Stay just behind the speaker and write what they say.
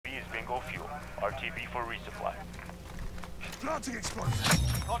cargo fuel. RTB for resupply. Planting explosion.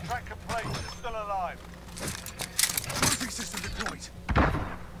 Contract complete. You're still alive. Trophy system deployed.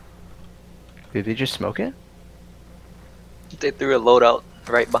 Did they just smoke it? They threw a loadout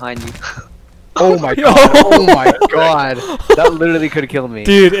right behind you. Oh my god! Oh my god! That literally could have killed me.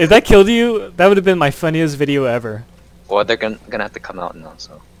 Dude, if that killed you, that would have been my funniest video ever. Well, they're gonna have to come out now,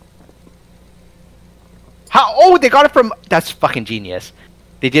 so. How? Oh, they got it from. That's fucking genius.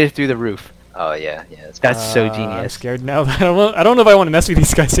 They did it through the roof. Oh yeah, yeah. That's so I'm genius. scared now. I don't know if I want to mess with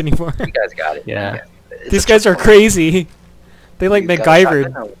these guys anymore. You guys got it. Yeah. These guys are crazy. They like You got a MacGyvered.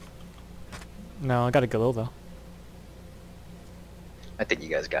 shotgun or- No, I got a Galil though. I think you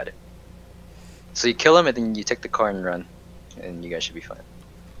guys got it. So you kill him and then you take the car and run, and you guys should be fine.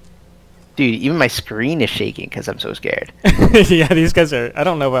 Dude, even my screen is shaking because I'm so scared. Yeah, these guys are. I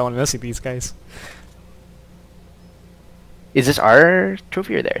don't know if I want to mess with these guys. Is this our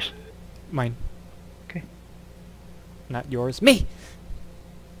trophy or theirs? Mine. Okay. Not yours. Me!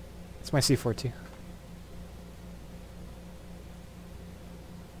 It's my C4 too.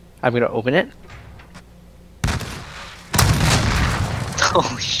 I'm gonna open it.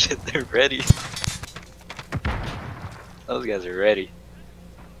 Oh shit, they're ready. Those guys are ready.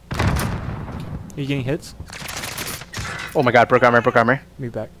 Are you getting hits? Oh my god, broke armor, broke armor.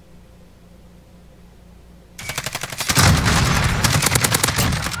 Move back.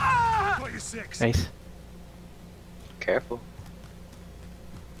 26. Nice. Careful.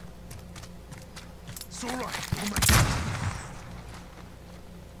 It's alright.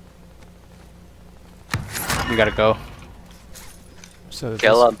 We gotta go. So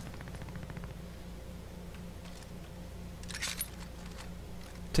Kill him.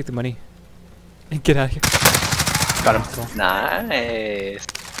 Take the money and get out of here. Got him. Nice.